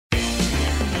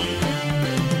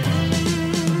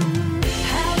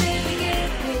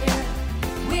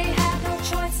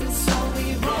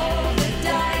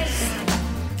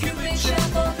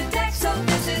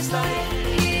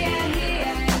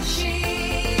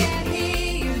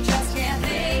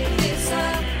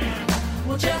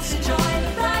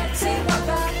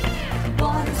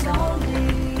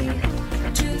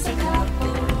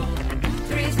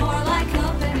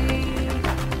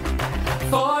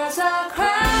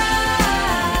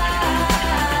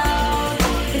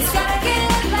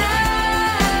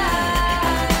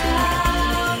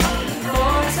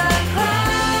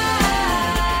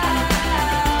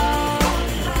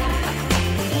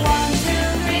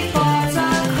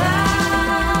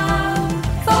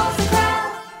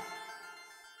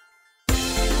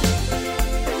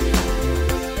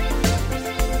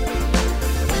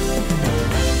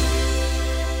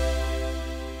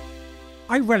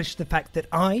relish the fact that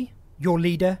I, your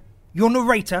leader, your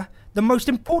narrator, the most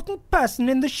important person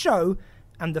in the show,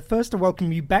 am the first to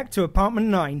welcome you back to Apartment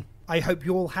 9. I hope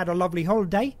you all had a lovely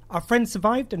holiday. Our friends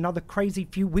survived another crazy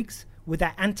few weeks with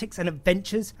their antics and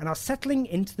adventures and are settling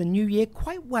into the new year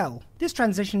quite well. This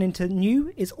transition into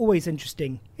new is always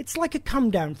interesting. It's like a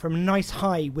come down from a nice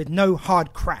high with no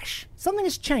hard crash. Something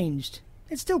has changed.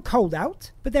 It's still cold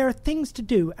out, but there are things to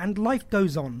do and life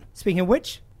goes on. Speaking of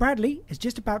which, Bradley is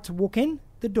just about to walk in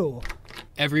the door.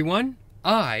 Everyone,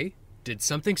 I did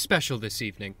something special this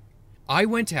evening. I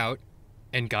went out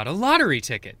and got a lottery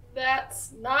ticket.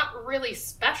 That's not really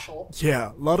special.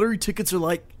 Yeah, lottery tickets are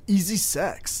like easy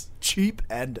sex. Cheap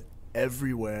and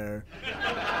everywhere.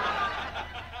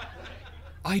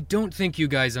 I don't think you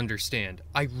guys understand.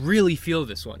 I really feel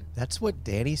this one. That's what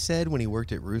Danny said when he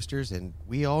worked at Roosters, and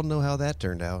we all know how that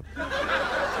turned out.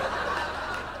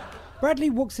 Bradley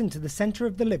walks into the center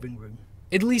of the living room.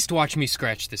 At least watch me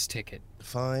scratch this ticket.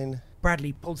 Fine.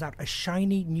 Bradley pulls out a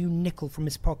shiny new nickel from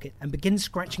his pocket and begins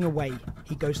scratching away.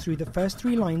 He goes through the first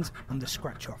 3 lines on the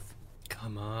scratch-off.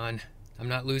 Come on. I'm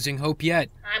not losing hope yet.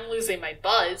 I'm losing my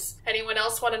buzz. Anyone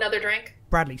else want another drink?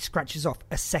 Bradley scratches off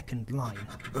a second line.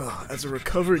 As a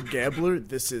recovering gambler,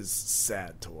 this is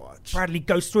sad to watch. Bradley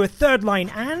goes through a 3rd line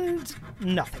and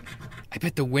nothing. I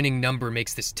bet the winning number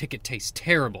makes this ticket taste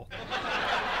terrible.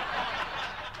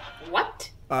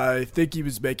 What? I think he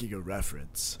was making a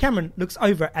reference. Cameron looks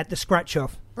over at the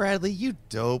scratch-off. Bradley, you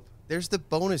dope. There's the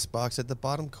bonus box at the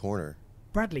bottom corner.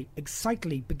 Bradley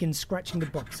excitedly begins scratching the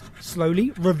box,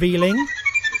 slowly revealing...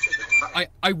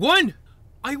 I won!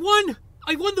 I won!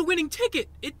 I won the winning ticket!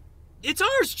 It's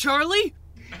ours, Charlie!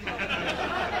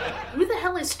 Who the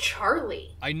hell is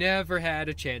Charlie? I never had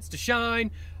a chance to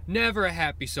shine, never a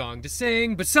happy song to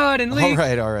sing, but suddenly... All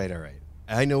right.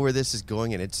 I know where this is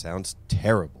going, and it sounds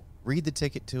terrible. Read the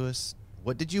ticket to us.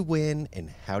 What did you win, and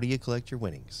how do you collect your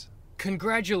winnings?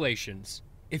 Congratulations.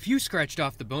 If you scratched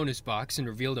off the bonus box and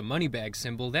revealed a money bag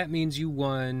symbol, that means you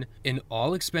won an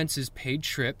all-expenses-paid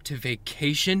trip to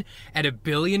vacation at a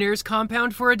billionaire's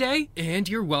compound for a day, and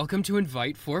you're welcome to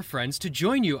invite 4 friends to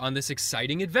join you on this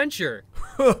exciting adventure.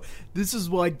 This is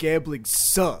why gambling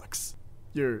sucks.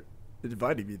 You're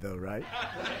inviting me though, right?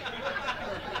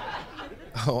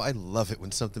 Oh, I love it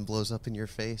when something blows up in your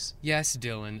face. Yes,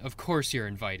 Dylan, of course you're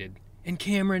invited. And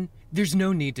Cameron, there's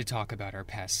no need to talk about our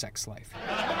past sex life.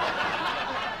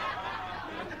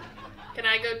 Can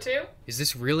I go too? Is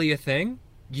this really a thing?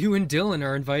 You and Dylan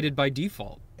are invited by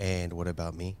default. And what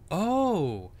about me?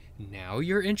 Oh, now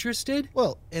you're interested?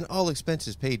 Well, an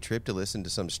all-expenses-paid trip to listen to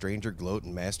some stranger gloat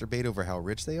and masturbate over how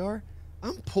rich they are?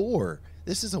 I'm poor.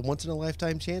 This is a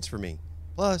once-in-a-lifetime chance for me.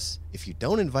 Plus, if you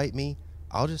don't invite me,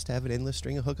 I'll just have an endless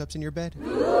string of hookups in your bed.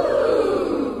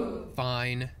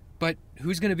 Fine. But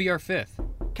who's going to be our 5th?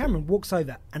 Cameron walks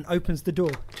over and opens the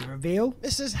door to reveal...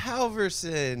 Mrs.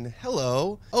 Halverson,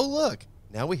 hello. Oh, look.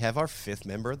 Now we have our 5th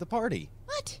member of the party.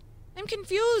 What? I'm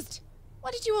confused.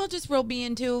 What did you all just roll me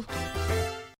into?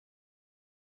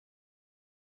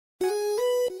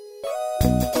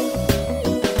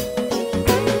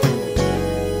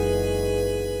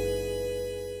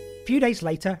 A few days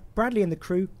later, Bradley and the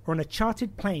crew are on a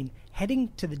chartered plane heading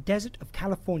to the desert of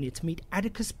California to meet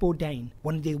Atticus Bourdain,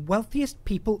 one of the wealthiest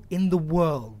people in the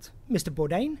world. Mr.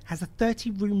 Bourdain has a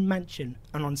 30-room mansion,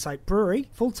 an on-site brewery,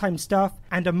 full-time staff,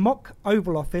 and a mock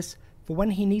Oval Office for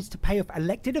when he needs to pay off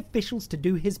elected officials to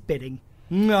do his bidding.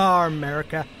 Ah,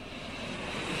 America.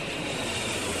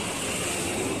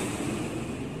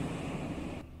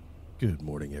 Good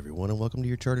morning, everyone, and welcome to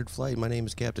your chartered flight. My name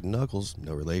is Captain Knuckles,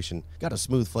 no relation. Got a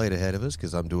smooth flight ahead of us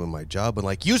because I'm doing my job,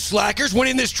 unlike you slackers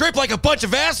winning this trip like a bunch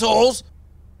of assholes!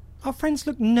 Our friends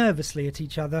look nervously at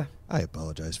each other. I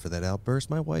apologize for that outburst.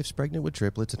 My wife's pregnant with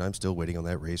triplets, and I'm still waiting on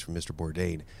that raise from Mr.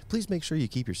 Bourdain. Please make sure you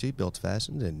keep your seatbelts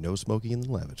fastened and no smoking in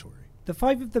the lavatory. The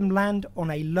 5 of them land on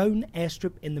a lone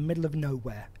airstrip in the middle of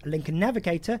nowhere. A Lincoln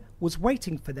Navigator was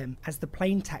waiting for them as the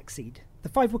plane taxied. The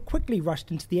 5 were quickly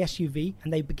rushed into the SUV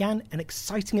and they began an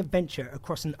exciting adventure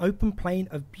across an open plain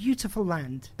of beautiful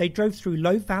land. They drove through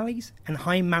low valleys and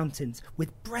high mountains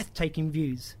with breathtaking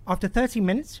views. After 30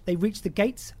 minutes, they reached the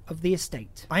gates of the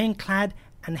estate. Ironclad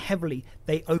and heavily,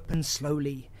 they opened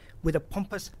slowly, with a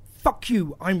pompous, "Fuck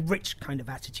you, I'm rich" kind of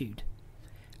attitude.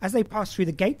 As they passed through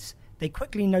the gates, they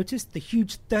quickly noticed the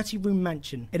huge 30-room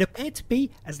mansion. It appeared to be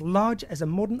as large as a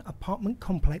modern apartment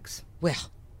complex.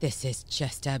 Well, this is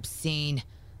just obscene.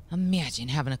 Imagine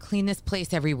having to clean this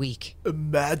place every week.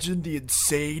 Imagine the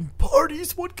insane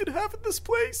parties one could have in this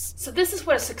place. So this is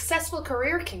what a successful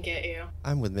career can get you.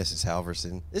 I'm with Mrs.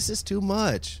 Halverson. This is too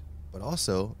much. But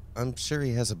also, I'm sure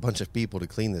he has a bunch of people to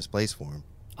clean this place for him.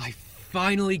 I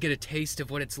finally get a taste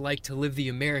of what it's like to live the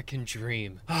American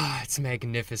dream. Ah, it's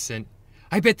magnificent.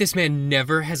 I bet this man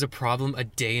never has a problem a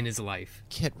day in his life.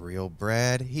 Get real,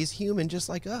 Brad. He's human just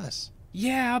like us.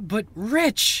 Yeah, but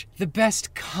rich. The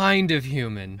best kind of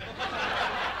human.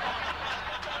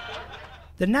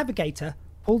 The navigator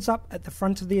pulls up at the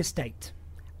front of the estate.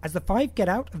 As the five get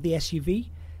out of the SUV,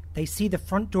 they see the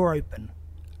front door open.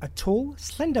 A tall,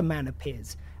 slender man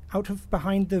appears out of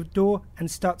behind the door and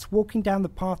starts walking down the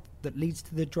path that leads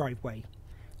to the driveway.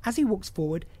 As he walks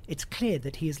forward, it's clear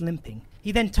that he is limping.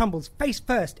 He then tumbles face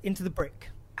first into the brick.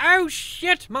 Oh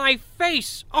shit, my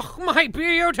face! Oh, my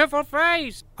beautiful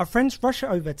face! Our friends rush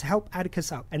over to help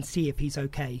Atticus up and see if he's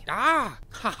okay. Ah,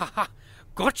 ha ha ha,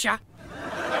 gotcha!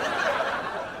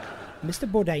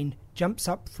 Mr. Bourdain jumps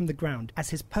up from the ground as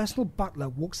his personal butler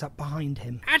walks up behind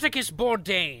him. Atticus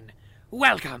Bourdain,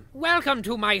 welcome. Welcome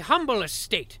to my humble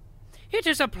estate. It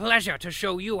is a pleasure to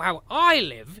show you how I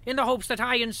live, in the hopes that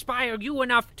I inspire you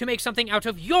enough to make something out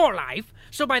of your life,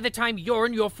 so by the time you're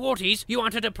in your 40s, you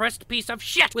aren't a depressed piece of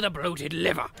shit with a bloated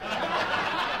liver.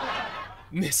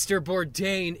 Mr.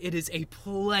 Bourdain, it is a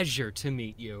pleasure to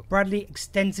meet you. Bradley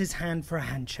extends his hand for a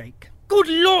handshake. Good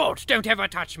Lord, don't ever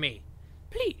touch me.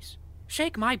 Please,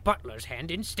 shake my butler's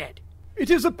hand instead. It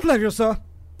is a pleasure, sir.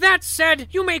 That said,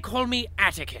 you may call me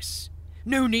Atticus.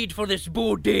 No need for this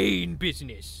Bourdain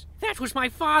business. That was my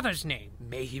father's name.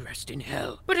 May he rest in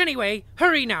hell. But anyway,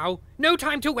 hurry now. No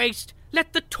time to waste.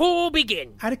 Let the tour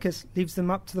begin. Atticus leads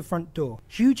them up to the front door,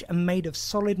 huge and made of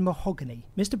solid mahogany.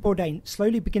 Mr. Bourdain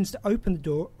slowly begins to open the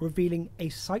door, revealing a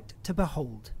sight to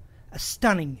behold. A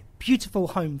stunning, beautiful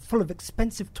home full of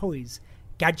expensive toys,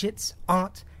 gadgets,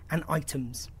 art, and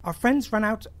items. Our friends run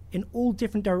out in all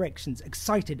different directions,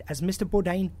 excited as Mr.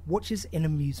 Bourdain watches in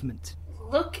amusement.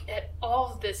 Look at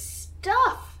all this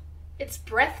stuff. It's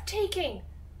breathtaking.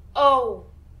 Oh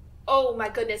my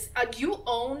goodness. Do you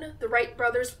own the Wright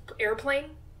brothers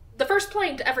airplane? The first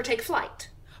plane to ever take flight.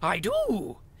 I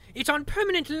do. It's on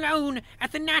permanent loan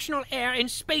at the National Air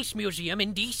and Space Museum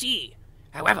in D.C.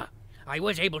 However, I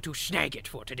was able to snag it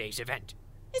for today's event.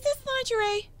 Is this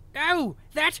lingerie? Oh,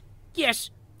 that?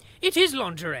 Yes, it is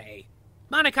lingerie.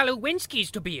 Monica Lewinsky's,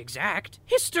 to be exact.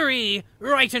 History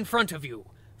right in front of you.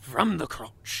 From the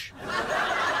crotch.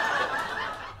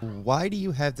 Why do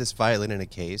you have this violin in a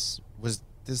case? Was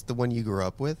this the one you grew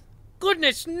up with?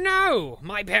 Goodness, no!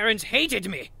 My parents hated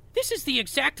me. This is the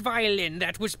exact violin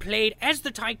that was played as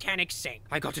the Titanic sank.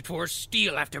 I got it for a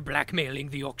steal after blackmailing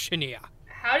the auctioneer.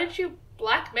 How did you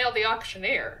blackmail the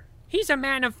auctioneer? He's a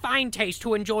man of fine taste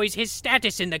who enjoys his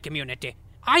status in the community.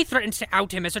 I threatened to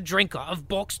out him as a drinker of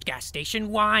boxed gas station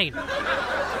wine.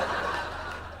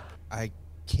 I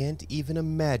can't even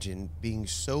imagine being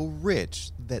so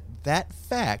rich that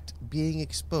fact being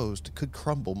exposed could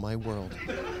crumble my world.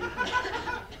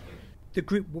 The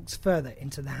group walks further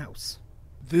into the house.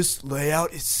 This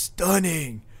layout is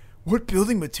stunning. What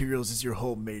building materials is your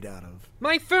home made out of?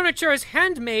 My furniture is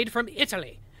handmade from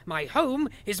Italy. My home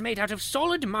is made out of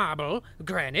solid marble,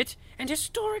 granite, and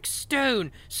historic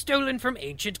stone stolen from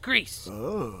ancient Greece.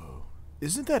 Oh,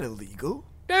 isn't that illegal?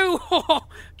 Oh,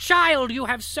 child, you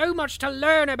have so much to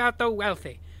learn about the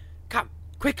wealthy. Come,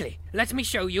 quickly, let me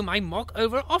show you my mock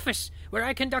Oval Office, where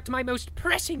I conduct my most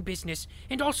pressing business,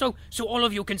 and also so all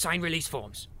of you can sign release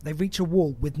forms. They reach a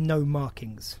wall with no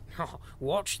markings. Oh,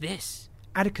 watch this.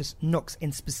 Atticus knocks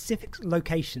in specific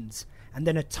locations, and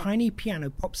then a tiny piano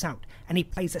pops out, and he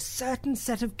plays a certain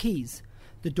set of keys.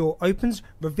 The door opens,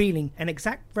 revealing an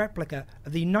exact replica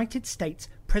of the United States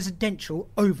Presidential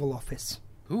Oval Office.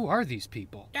 Who are these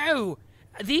people? Oh,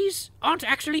 these aren't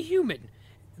actually human.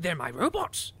 They're my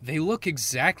robots. They look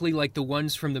exactly like the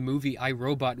ones from the movie I,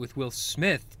 Robot with Will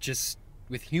Smith, just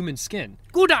with human skin.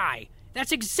 Good eye.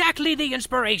 That's exactly the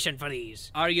inspiration for these.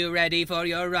 Are you ready for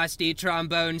your rusty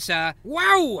trombone, sir?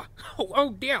 Wow!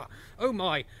 Oh dear. Oh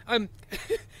my.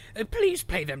 Please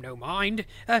pay them no mind.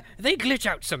 They glitch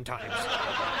out sometimes.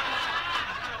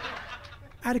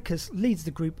 Atticus leads the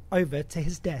group over to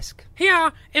his desk.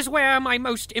 Here is where my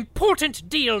most important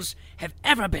deals have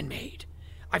ever been made.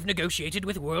 I've negotiated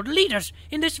with world leaders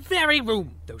in this very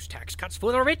room. Those tax cuts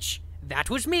for the rich,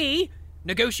 that was me.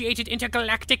 Negotiated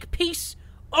intergalactic peace,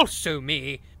 also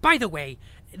me. By the way,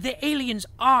 the aliens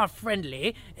are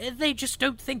friendly. They just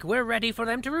don't think we're ready for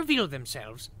them to reveal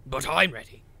themselves. But I'm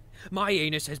ready. My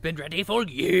anus has been ready for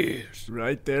years.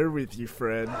 Right there with you,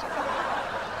 friend.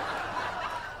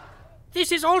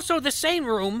 This is also the same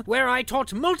room where I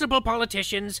taught multiple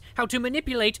politicians how to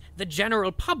manipulate the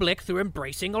general public through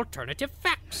embracing alternative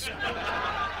facts.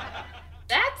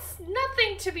 That's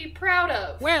nothing to be proud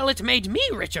of. Well, it made me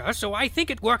richer, so I think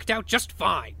it worked out just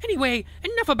fine. Anyway,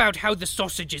 enough about how the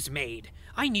sausage is made.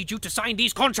 I need you to sign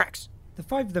these contracts. The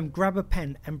five of them grab a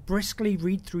pen and briskly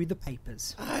read through the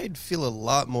papers. I'd feel a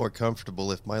lot more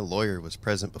comfortable if my lawyer was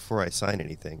present before I sign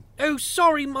anything. Oh,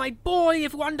 sorry, my boy.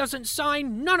 If one doesn't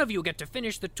sign, none of you get to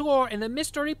finish the tour, and the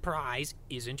mystery prize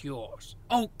isn't yours.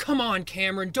 Oh, come on,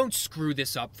 Cameron. Don't screw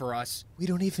this up for us. We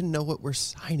don't even know what we're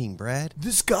signing, Brad.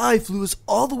 This guy flew us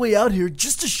all the way out here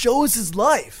just to show us his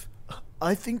life.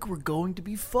 I think we're going to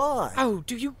be fine. Oh,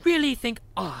 do you really think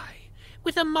I,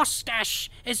 with a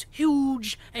mustache as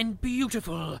huge and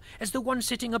beautiful as the one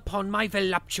sitting upon my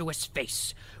voluptuous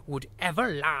face, would ever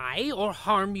lie or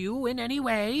harm you in any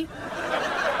way?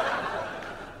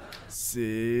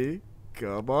 See?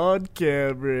 Come on,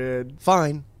 Cameron.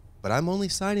 Fine, but I'm only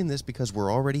signing this because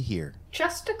we're already here.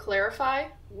 Just to clarify,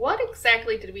 what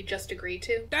exactly did we just agree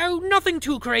to? Oh, nothing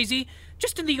too crazy.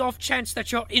 Just in the off chance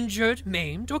that you're injured,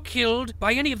 maimed, or killed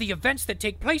by any of the events that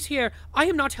take place here, I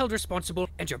am not held responsible,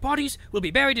 and your bodies will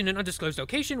be buried in an undisclosed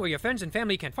location where your friends and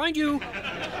family can find you.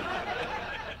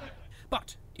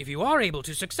 But if you are able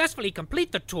to successfully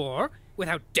complete the tour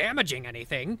without damaging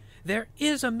anything, there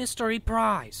is a mystery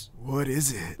prize. What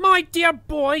is it? My dear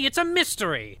boy, it's a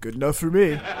mystery. Good enough for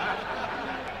me.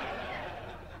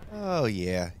 Oh,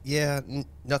 yeah.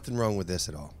 Nothing wrong with this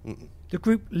at all. Mm-mm. The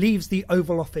group leaves the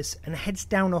Oval Office and heads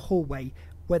down a hallway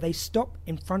where they stop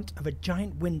in front of a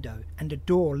giant window and a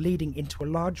door leading into a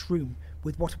large room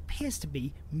with what appears to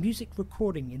be music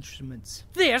recording instruments.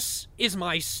 This is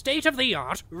my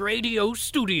state-of-the-art radio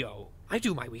studio. I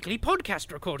do my weekly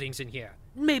podcast recordings in here.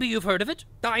 Maybe you've heard of it.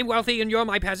 I'm wealthy and you're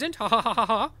my peasant. Ha ha ha ha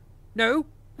ha. No?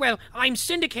 Well, I'm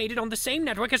syndicated on the same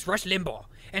network as Rush Limbaugh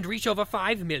and reach over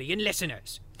 5 million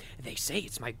listeners. They say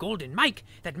it's my golden mic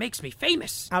that makes me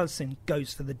famous. Allison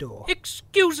goes for the door.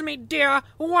 Excuse me, dear.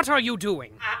 What are you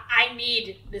doing? I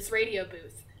need this radio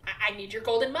booth. I need your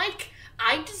golden mic.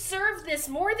 I deserve this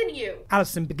more than you.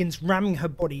 Allison begins ramming her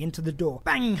body into the door,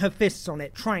 banging her fists on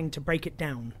it, trying to break it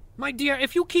down. My dear,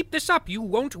 if you keep this up, you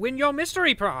won't win your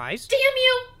mystery prize. Damn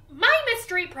you! My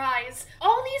mystery prize,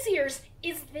 all these years,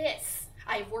 is this.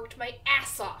 I've worked my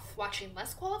ass off watching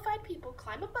less qualified people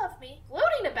climb above me,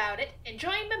 gloating about it,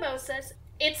 enjoying mimosas.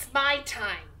 It's my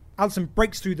time. Allison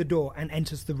breaks through the door and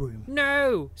enters the room.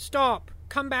 No, stop.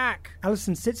 Come back.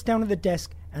 Allison sits down at the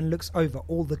desk and looks over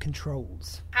all the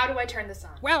controls. How do I turn this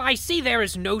on? Well, I see there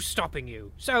is no stopping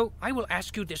you, so I will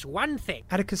ask you this one thing.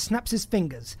 Atticus snaps his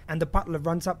fingers, and the butler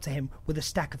runs up to him with a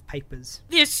stack of papers.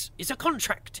 This is a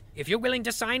contract. If you're willing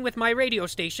to sign with my radio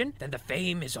station, then the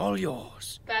fame is all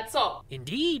yours. That's all.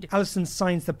 Indeed. Allison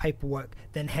signs the paperwork,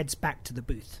 then heads back to the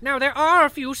booth. Now, there are a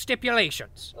few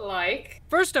stipulations. Like?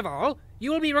 First of all,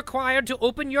 you will be required to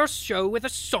open your show with a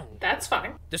song. That's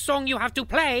fine. The song you have to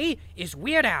play is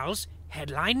Weird Al's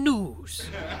Headline News.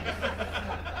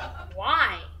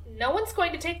 Why? No one's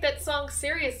going to take that song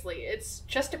seriously. It's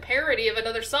just a parody of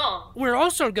another song. We're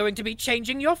also going to be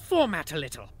changing your format a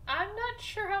little. I'm not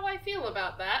sure how I feel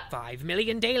about that. 5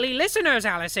 million daily listeners,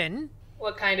 Allison.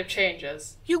 What kind of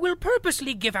changes? You will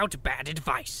purposely give out bad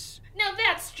advice. Now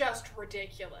that's just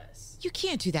ridiculous. You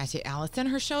can't do that to Allison.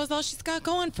 Her show is all she's got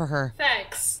going for her.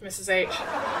 Thanks, Mrs. H.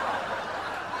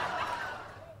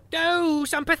 Oh,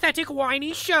 some pathetic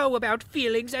whiny show about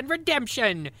feelings and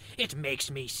redemption. It makes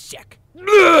me sick.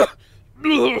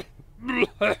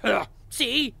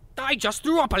 See? I just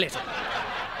threw up a little.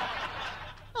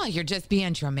 Oh, you're just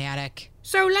being dramatic.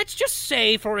 So let's just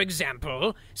say, for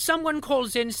example, someone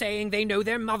calls in saying they know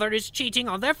their mother is cheating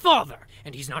on their father,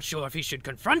 and he's not sure if he should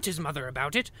confront his mother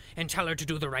about it and tell her to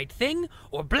do the right thing,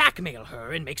 or blackmail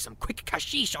her and make some quick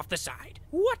cashish off the side.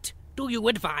 What do you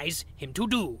advise him to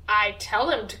do? I tell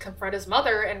him to confront his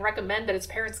mother and recommend that his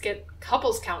parents get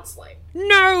couples counseling.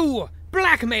 No!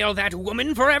 Blackmail that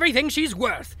woman for everything she's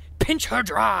worth. Pinch her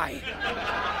dry.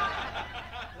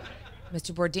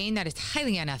 Mr. Bourdain, that is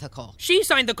highly unethical. She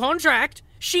signed the contract.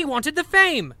 She wanted the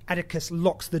fame. Atticus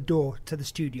locks the door to the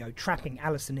studio, trapping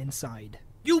Allison inside.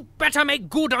 You better make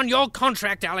good on your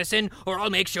contract, Allison, or I'll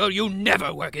make sure you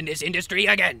never work in this industry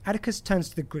again. Atticus turns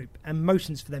to the group and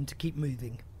motions for them to keep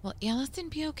moving. Will Allison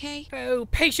be okay? Oh,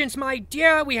 patience, my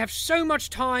dear. We have so much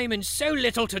time and so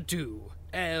little to do.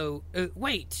 Oh,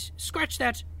 wait. Scratch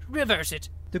that. Reverse it.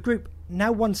 The group,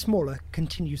 now one smaller,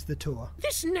 continues the tour.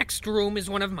 This next room is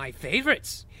one of my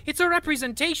favorites. It's a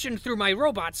representation through my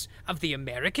robots of the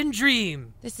American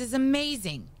dream. This is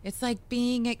amazing. It's like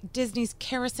being at Disney's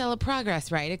Carousel of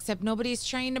Progress, right? Except nobody's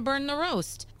trying to burn the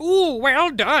roast. Ooh,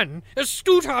 well done.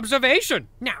 Astute observation.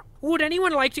 Now, would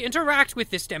anyone like to interact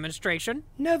with this demonstration?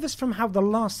 Nervous from how the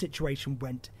last situation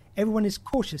went, everyone is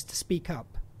cautious to speak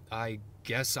up. I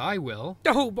guess I will.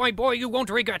 Oh, my boy, you won't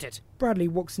regret it. Bradley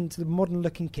walks into the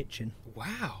modern-looking kitchen.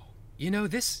 Wow. You know,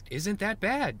 this isn't that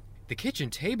bad. The kitchen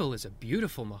table is a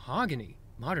beautiful mahogany.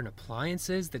 Modern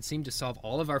appliances that seem to solve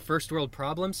all of our first world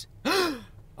problems.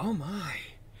 Oh my.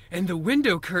 And the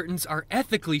window curtains are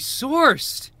ethically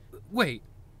sourced. Wait,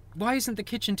 why isn't the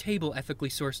kitchen table ethically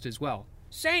sourced as well?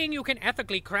 Saying you can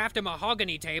ethically craft a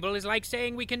mahogany table is like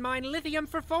saying we can mine lithium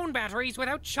for phone batteries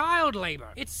without child labor.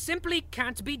 It simply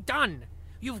can't be done.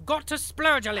 You've got to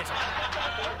splurge a little.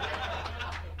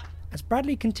 As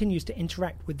Bradley continues to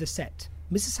interact with the set,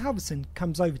 Mrs. Halverson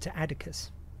comes over to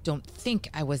Atticus. Don't think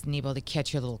I wasn't able to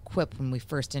catch your little quip when we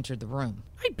first entered the room.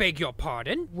 I beg your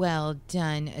pardon? Well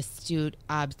done, astute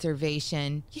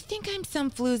observation. You think I'm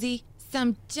some floozy?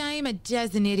 Some dime a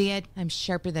dozen idiot? I'm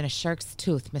sharper than a shark's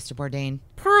tooth, Mr. Bourdain.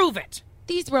 Prove it!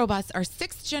 These robots are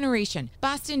 6th generation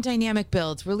Boston Dynamic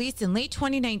builds released in late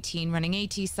 2019 running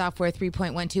AT Software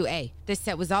 3.12a. This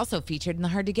set was also featured in the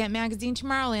hard-to-get magazine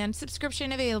Tomorrowland,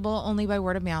 subscription available only by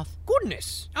word of mouth.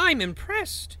 Goodness, I'm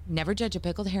impressed. Never judge a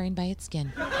pickled herring by its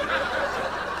skin.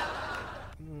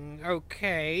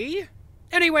 Okay.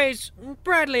 Anyways,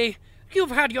 Bradley,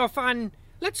 you've had your fun.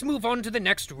 Let's move on to the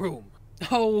next room.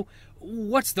 Oh,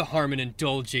 what's the harm in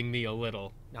indulging me a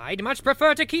little? I'd much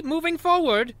prefer to keep moving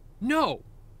forward. No,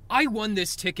 I won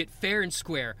this ticket fair and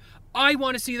square. I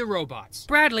want to see the robots.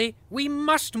 Bradley, we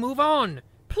must move on.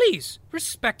 Please,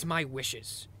 respect my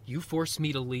wishes. You force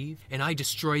me to leave, and I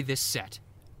destroy this set.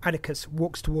 Atticus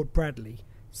walks toward Bradley,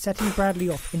 setting Bradley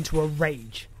off into a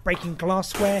rage, breaking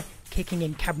glassware, kicking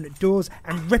in cabinet doors,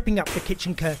 and ripping up the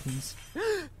kitchen curtains.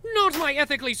 Not my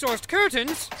ethically sourced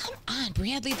curtains! Come on,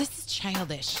 Bradley, this is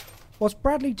childish. Whilst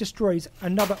Bradley destroys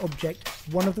another object,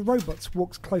 one of the robots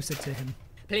walks closer to him.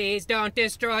 Please don't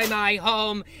destroy my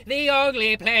home, the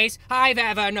only place I've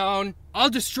ever known. I'll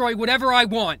destroy whatever I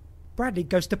want. Bradley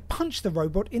goes to punch the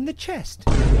robot in the chest.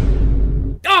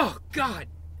 Oh, God!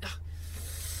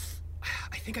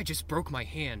 I think I just broke my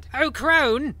hand. Oh,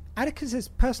 Crone! Atticus's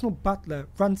personal butler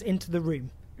runs into the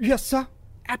room. Yes, sir?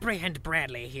 Apprehend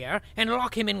Bradley here and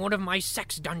lock him in one of my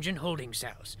sex dungeon holding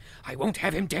cells. I won't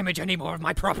have him damage any more of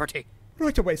my property.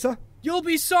 Right away, sir. You'll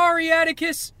be sorry,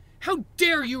 Atticus! How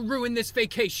dare you ruin this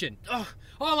vacation? Ugh,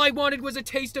 all I wanted was a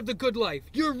taste of the good life.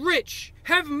 You're rich.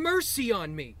 Have mercy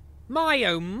on me. My,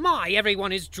 oh my,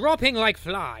 everyone is dropping like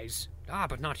flies. Ah,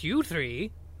 but not you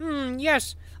three.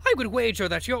 Yes, I would wager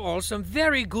that you're all some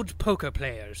very good poker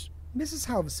players. Mrs.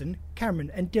 Halverson,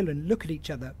 Cameron, and Dylan look at each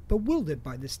other, bewildered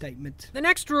by this statement. The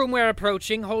next room we're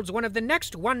approaching holds one of the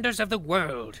next wonders of the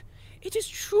world. It is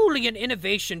truly an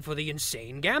innovation for the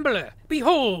insane gambler.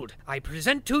 Behold, I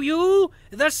present to you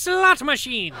the slot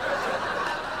machine.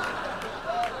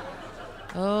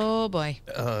 Oh, boy.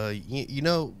 You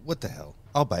know, what the hell?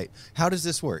 I'll bite. How does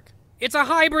this work? It's a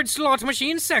hybrid slot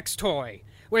machine sex toy.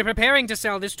 We're preparing to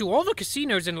sell this to all the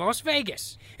casinos in Las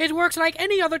Vegas. It works like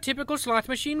any other typical slot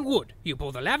machine would. You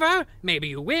pull the lever, maybe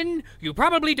you win, you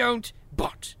probably don't,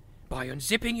 but by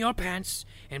unzipping your pants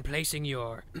and placing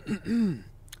your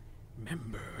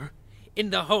member in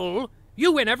the hole,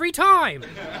 you win every time.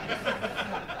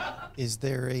 Is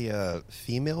there a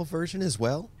female version as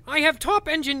well? I have top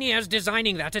engineers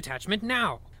designing that attachment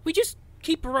now. We just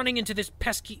keep running into this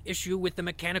pesky issue with the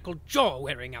mechanical jaw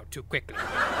wearing out too quickly.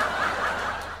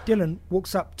 Dylan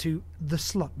walks up to the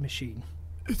slot machine.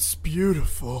 It's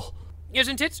beautiful.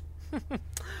 Isn't it?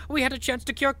 We had a chance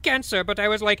to cure cancer, but I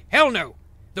was like, hell no.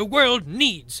 The world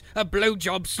needs a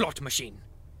blowjob slot machine.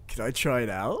 Can I try it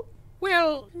out?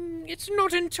 Well, it's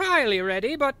not entirely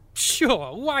ready, but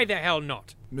sure, why the hell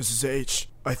not? Mrs. H,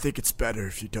 I think it's better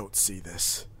if you don't see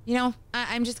this. You know,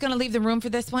 I'm just going to leave the room for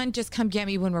this one. Just come get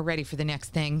me when we're ready for the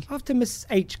next thing. After Mrs.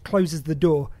 H closes the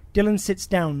door, Dylan sits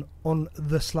down on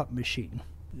the slot machine.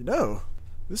 You know,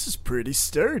 this is pretty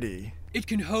sturdy. It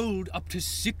can hold up to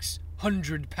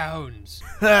 600 pounds.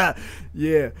 Ha!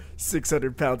 Yeah,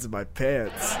 600 pounds in my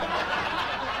pants.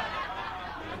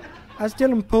 As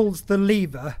Dylan pulls the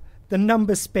lever, the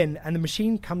numbers spin and the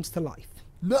machine comes to life.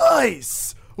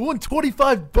 Nice! I won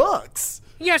 $25.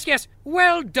 Yes,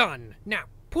 well done. Now,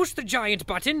 push the giant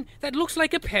button that looks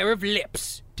like a pair of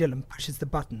lips. Dylan pushes the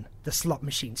button. The slot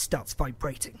machine starts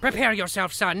vibrating. Prepare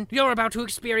yourself, son. You're about to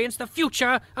experience the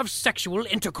future of sexual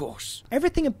intercourse.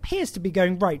 Everything appears to be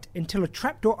going right until a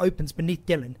trapdoor opens beneath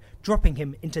Dylan, dropping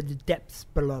him into the depths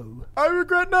below. I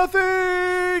regret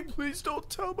nothing! Please don't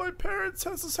tell my parents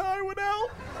this is how I went out.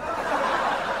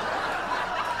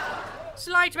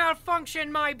 Slight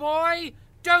malfunction, my boy.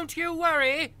 Don't you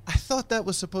worry. I thought that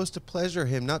was supposed to pleasure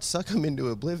him, not suck him into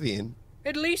oblivion.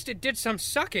 At least it did some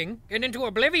sucking, and into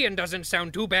oblivion doesn't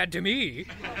sound too bad to me.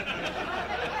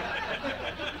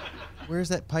 Where's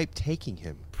that pipe taking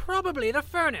him? Probably the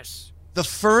furnace. The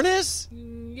furnace?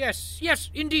 Yes,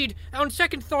 indeed. On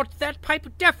second thought, that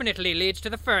pipe definitely leads to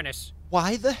the furnace.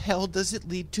 Why the hell does it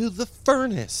lead to the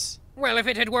furnace? Well, if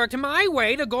it had worked my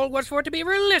way, the goal was for it to be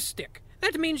realistic.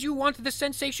 That means you want the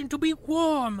sensation to be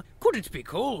warm. Couldn't be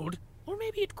cold. Or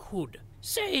maybe it could.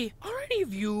 Say, are any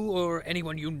of you or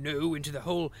anyone you know into the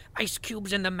whole ice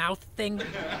cubes in the mouth thing?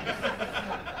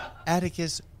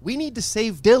 Atticus, we need to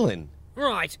save Dylan.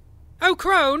 Right. Oh,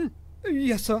 Crone!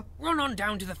 Yes, sir. Run on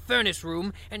down to the furnace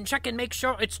room and check and make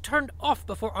sure it's turned off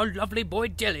before our lovely boy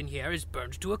Dylan here is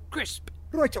burned to a crisp.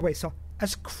 Right away, sir.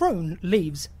 As Crone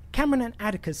leaves, Cameron and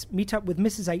Atticus meet up with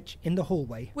Mrs. H in the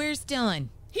hallway. Where's Dylan?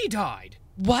 He died.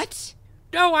 What?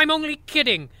 No, I'm only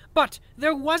kidding. But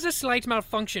there was a slight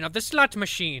malfunction of the slot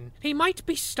machine. He might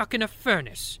be stuck in a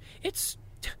furnace. It's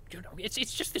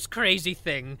just this crazy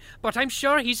thing. But I'm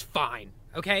sure he's fine,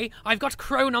 okay? I've got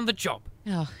Crone on the job.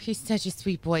 Oh, he's such a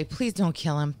sweet boy. Please don't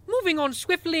kill him. Moving on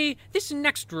swiftly, this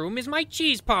next room is my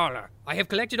cheese parlor. I have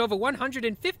collected over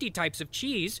 150 types of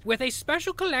cheese with a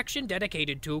special collection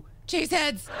dedicated to Cheese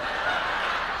heads!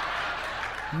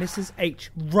 Mrs. H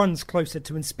runs closer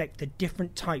to inspect the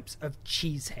different types of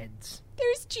cheese heads.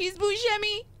 There's cheese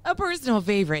buscemi, a personal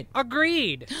favorite.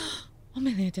 Agreed. Oh,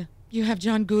 Melinda, you have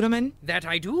John Guterman? That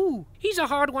I do. He's a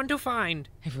hard one to find.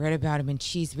 I've read about him in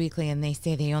Cheese Weekly, and they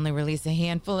say they only release a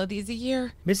handful of these a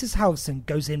year. Mrs. Halverson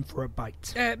goes in for a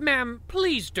bite. Ma'am,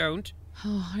 please don't.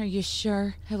 Oh, are you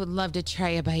sure? I would love to try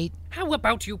a bite. How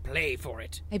about you play for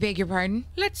it? I beg your pardon?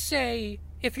 Let's say,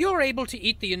 if you're able to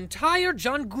eat the entire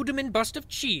John Guterman bust of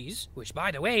cheese, which by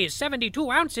the way is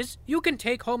 72 ounces, you can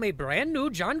take home a brand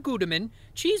new John Guterman,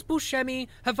 cheese buscemi,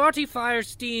 Havarti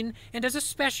Firestein, and as a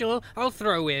special, I'll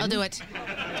throw in... I'll do it.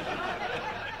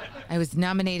 I was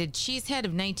nominated Cheesehead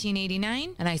of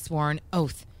 1989, and I swore an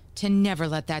oath to never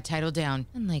let that title down,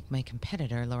 unlike my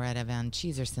competitor, Loretta Van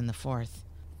Cheeserson IV.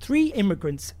 3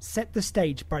 immigrants set the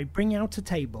stage by bringing out a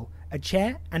table, a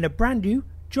chair, and a brand new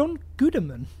John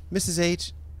Guterman. Mrs.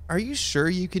 H, are you sure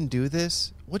you can do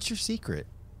this? What's your secret?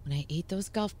 When I ate those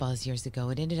golf balls years ago,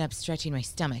 it ended up stretching my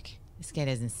stomach. This guy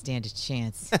doesn't stand a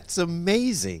chance. That's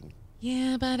amazing.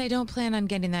 Yeah, but I don't plan on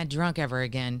getting that drunk ever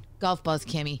again. Golf balls,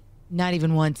 Kimmy. Not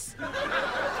even once.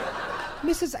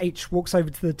 Mrs. H walks over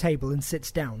to the table and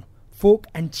sits down, fork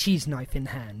and cheese knife in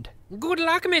hand. Good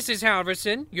luck, Mrs.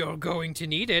 Halverson. You're going to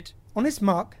need it. On his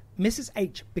mark, Mrs.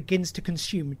 H begins to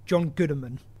consume John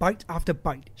Guterman. Bite after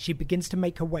bite, she begins to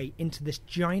make her way into this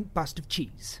giant bust of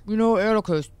cheese. You know,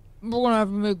 Atticus, we're gonna have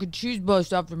to make a cheese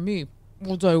bust after me.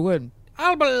 We'll tell you when.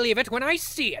 I'll believe it when I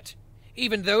see it.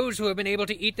 Even those who have been able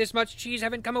to eat this much cheese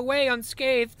haven't come away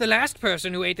unscathed. The last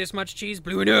person who ate this much cheese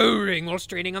blew an O-ring while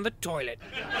straining on the toilet.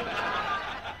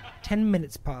 10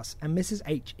 minutes pass, and Mrs.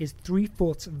 H is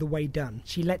 3/4 of the way done.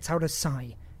 She lets out a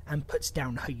sigh and puts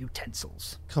down her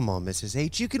utensils. Come on, Mrs.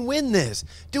 H, you can win this.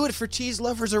 Do it for cheese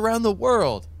lovers around the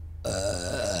world.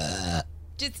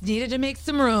 Just needed to make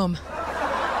some room.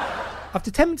 After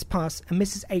 10 minutes pass and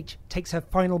Mrs. H takes her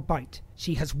final bite,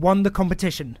 she has won the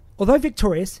competition. Although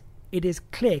victorious, it is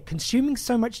clear consuming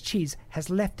so much cheese has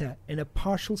left her in a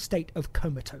partial state of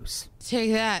comatose.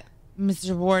 Take that,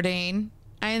 Mr. Bourdain.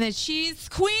 I am the cheese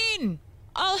queen.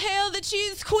 All hail the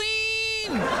cheese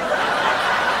queen.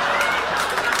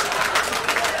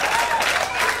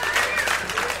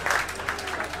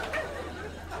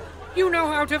 You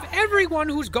know, out of everyone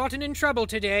who's gotten in trouble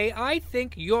today, I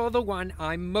think you're the one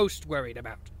I'm most worried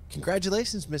about.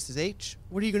 Congratulations, Mrs. H.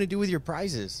 What are you going to do with your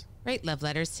prizes? Write love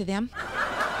letters to them.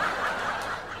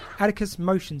 Atticus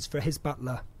motions for his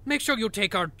butler. Make sure you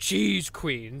take our cheese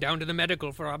queen down to the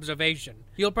medical for observation.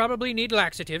 You'll probably need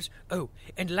laxatives. Oh,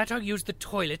 and let her use the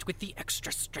toilet with the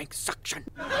extra strength suction.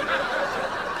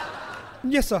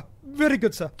 Yes, sir. Very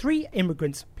good, sir. 3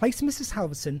 immigrants place Mrs.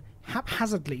 Halverson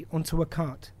haphazardly onto a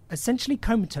cart. Essentially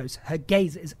comatose, her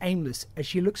gaze is aimless as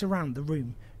she looks around the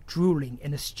room, drooling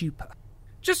in a stupor.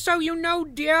 Just so you know,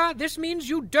 dear, this means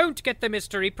you don't get the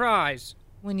mystery prize.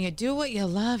 When you do what you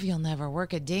love, you'll never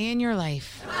work a day in your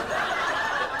life.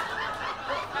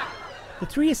 The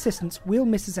 3 assistants wheel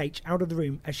Mrs. H out of the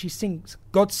room as she sings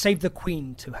God Save the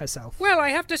Queen to herself. Well, I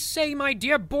have to say, my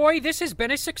dear boy, this has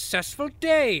been a successful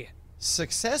day.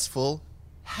 Successful?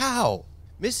 How?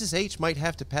 Mrs. H might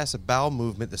have to pass a bowel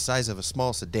movement the size of a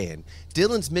small sedan.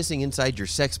 Dylan's missing inside your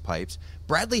sex pipes.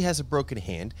 Bradley has a broken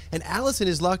hand. And Allison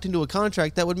is locked into a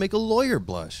contract that would make a lawyer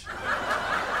blush.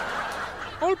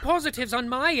 All positives on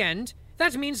my end.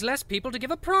 That means less people to give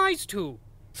a prize to.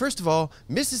 First of all,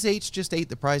 Mrs. H just ate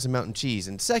the prize of mountain cheese.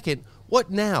 And second,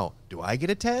 what now? Do I get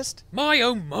a test? My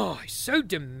oh my, so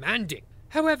demanding.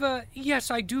 However, yes,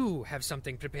 I do have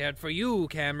something prepared for you,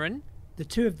 Cameron. The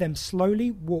two of them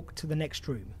slowly walk to the next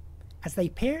room. As they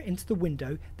peer into the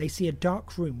window, they see a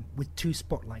dark room with 2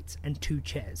 spotlights and 2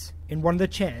 chairs. In one of the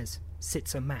chairs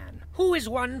sits a man. Who is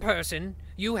one person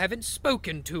you haven't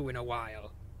spoken to in a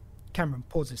while? Cameron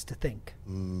pauses to think.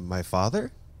 My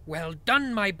father? Well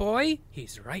done, my boy.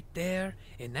 He's right there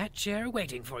in that chair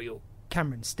waiting for you.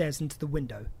 Cameron stares into the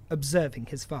window, observing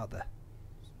his father.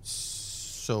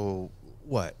 So,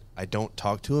 what? I don't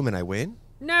talk to him and I win?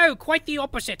 No, quite the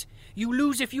opposite. You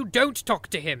lose if you don't talk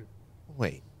to him.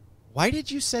 Wait, why did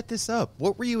you set this up?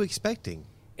 What were you expecting?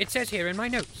 It says here in my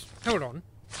notes. Hold on.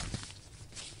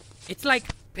 It's like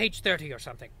page 30 or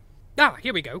something. Ah,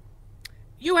 here we go.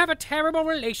 You have a terrible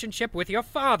relationship with your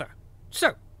father.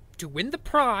 So, to win the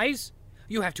prize,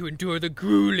 you have to endure the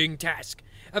grueling task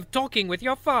of talking with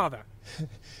your father.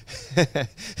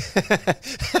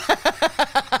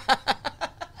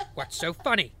 What's so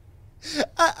funny?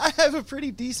 I have a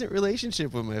pretty decent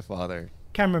relationship with my father.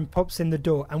 Cameron pops in the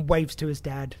door and waves to his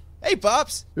dad. Hey,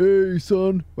 Pops! Hey,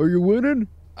 son, are you winning?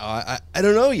 I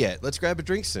don't know yet. Let's grab a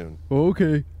drink soon.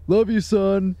 Okay, love you,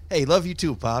 son. Hey, love you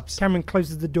too, Pops. Cameron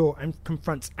closes the door and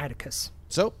confronts Atticus.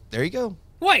 So, there you go.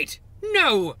 Wait!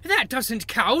 No! That doesn't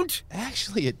count!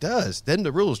 Actually, it does. Them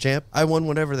the rules, champ. I won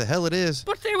whatever the hell it is.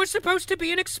 But there was supposed to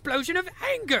be an explosion of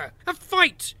anger! A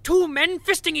fight! 2 men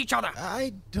fisting each other!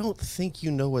 I don't think you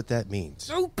know what that means.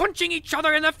 So punching each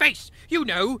other in the face! You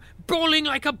know, brawling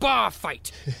like a bar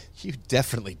fight! You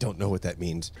definitely don't know what that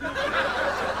means.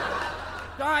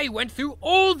 I went through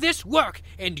all this work,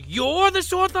 and you're the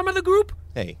sore thumb of the group?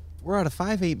 Hey, we're out of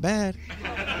 5 ain't bad.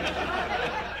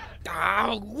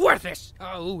 Oh, worthless!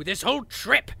 Oh, this whole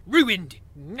trip ruined!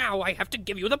 Now I have to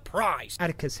give you the prize!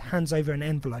 Atticus hands over an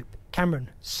envelope. Cameron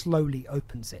slowly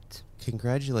opens it.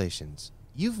 Congratulations.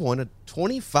 You've won a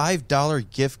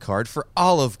 $25 gift card for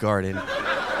Olive Garden.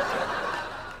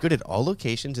 Good at all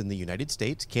locations in the United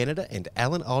States, Canada, and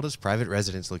Alan Alda's private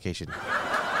residence location.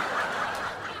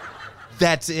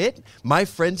 That's it? My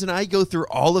friends and I go through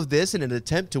all of this in an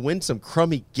attempt to win some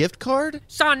crummy gift card?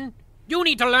 Son, you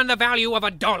need to learn the value of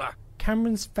 $1.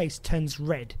 Cameron's face turns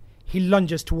red. He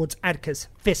lunges towards Atticus,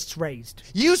 fists raised.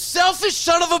 You selfish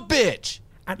son of a bitch!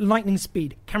 At lightning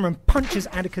speed, Cameron punches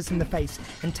Atticus in the face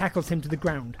and tackles him to the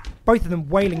ground, both of them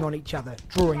wailing on each other,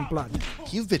 drawing blood.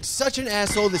 You've been such an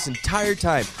asshole this entire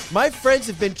time. My friends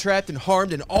have been trapped and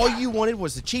harmed, and all you wanted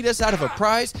was to cheat us out of a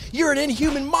prize? You're an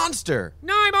inhuman monster!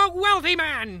 I'm a wealthy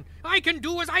man! I can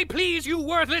do as I please, you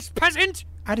worthless peasant!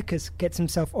 Atticus gets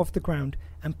himself off the ground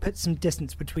and puts some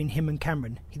distance between him and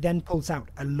Cameron. He then pulls out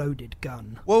a loaded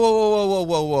gun.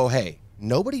 Whoa, hey.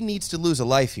 Nobody needs to lose a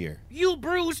life here. You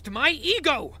bruised my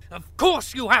ego! Of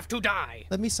course you have to die!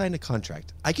 Let me sign a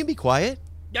contract. I can be quiet.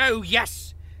 Oh,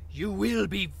 yes. You will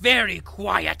be very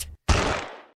quiet.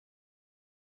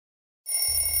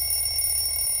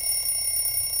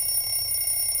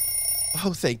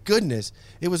 Oh, thank goodness.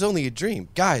 It was only a dream.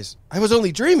 Guys, I was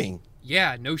only dreaming.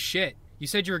 Yeah, no shit. You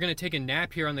said you were going to take a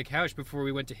nap here on the couch before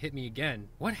we went to hit me again.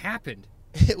 What happened?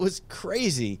 It was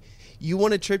crazy. You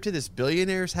won a trip to this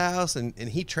billionaire's house, and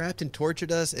he trapped and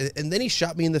tortured us, and then he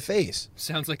shot me in the face.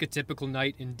 Sounds like a typical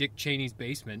night in Dick Cheney's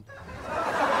basement.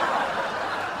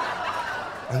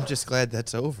 I'm just glad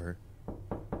that's over.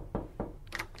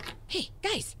 Hey,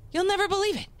 guys, you'll never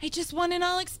believe it. I just won an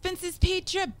all-expenses paid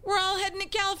trip. We're all heading to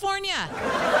California.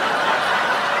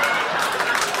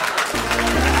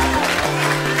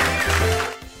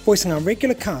 Voicing our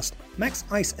regular cast, Max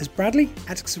Ice as Bradley,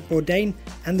 Atticus Bourdain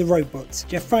and the robots,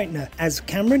 Jeff Feitner as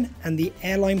Cameron and the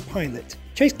airline pilot,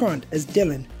 Chase Grant as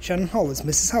Dylan, Shannon Hall as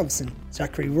Mrs. Halverson,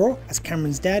 Zachary Raw as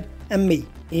Cameron's dad, and me,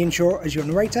 Ian Shaw as your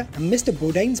narrator and Mr.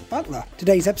 Bourdain's butler.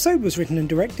 Today's episode was written and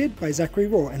directed by Zachary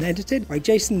Raw and edited by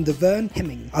Jason the Vern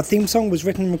Hemming. Our theme song was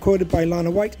written and recorded by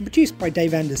Lana White and produced by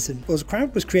Dave Anderson. Falls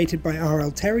Crowd was created by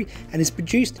R.L. Terry and is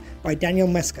produced by Daniel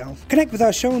Mescal. Connect with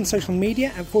our show on social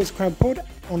media at Falls Crowd Pod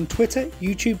on Twitter,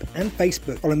 YouTube and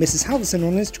Facebook. Follow Mrs. Halverson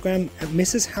on Instagram at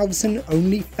Mrs. Halverson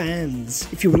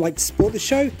OnlyFans. If you would like to support the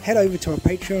show, head over to our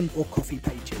Patreon or Coffee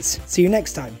pages. See you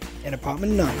next time in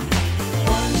Apartment 9.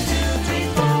 1, 2, 3,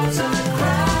 4,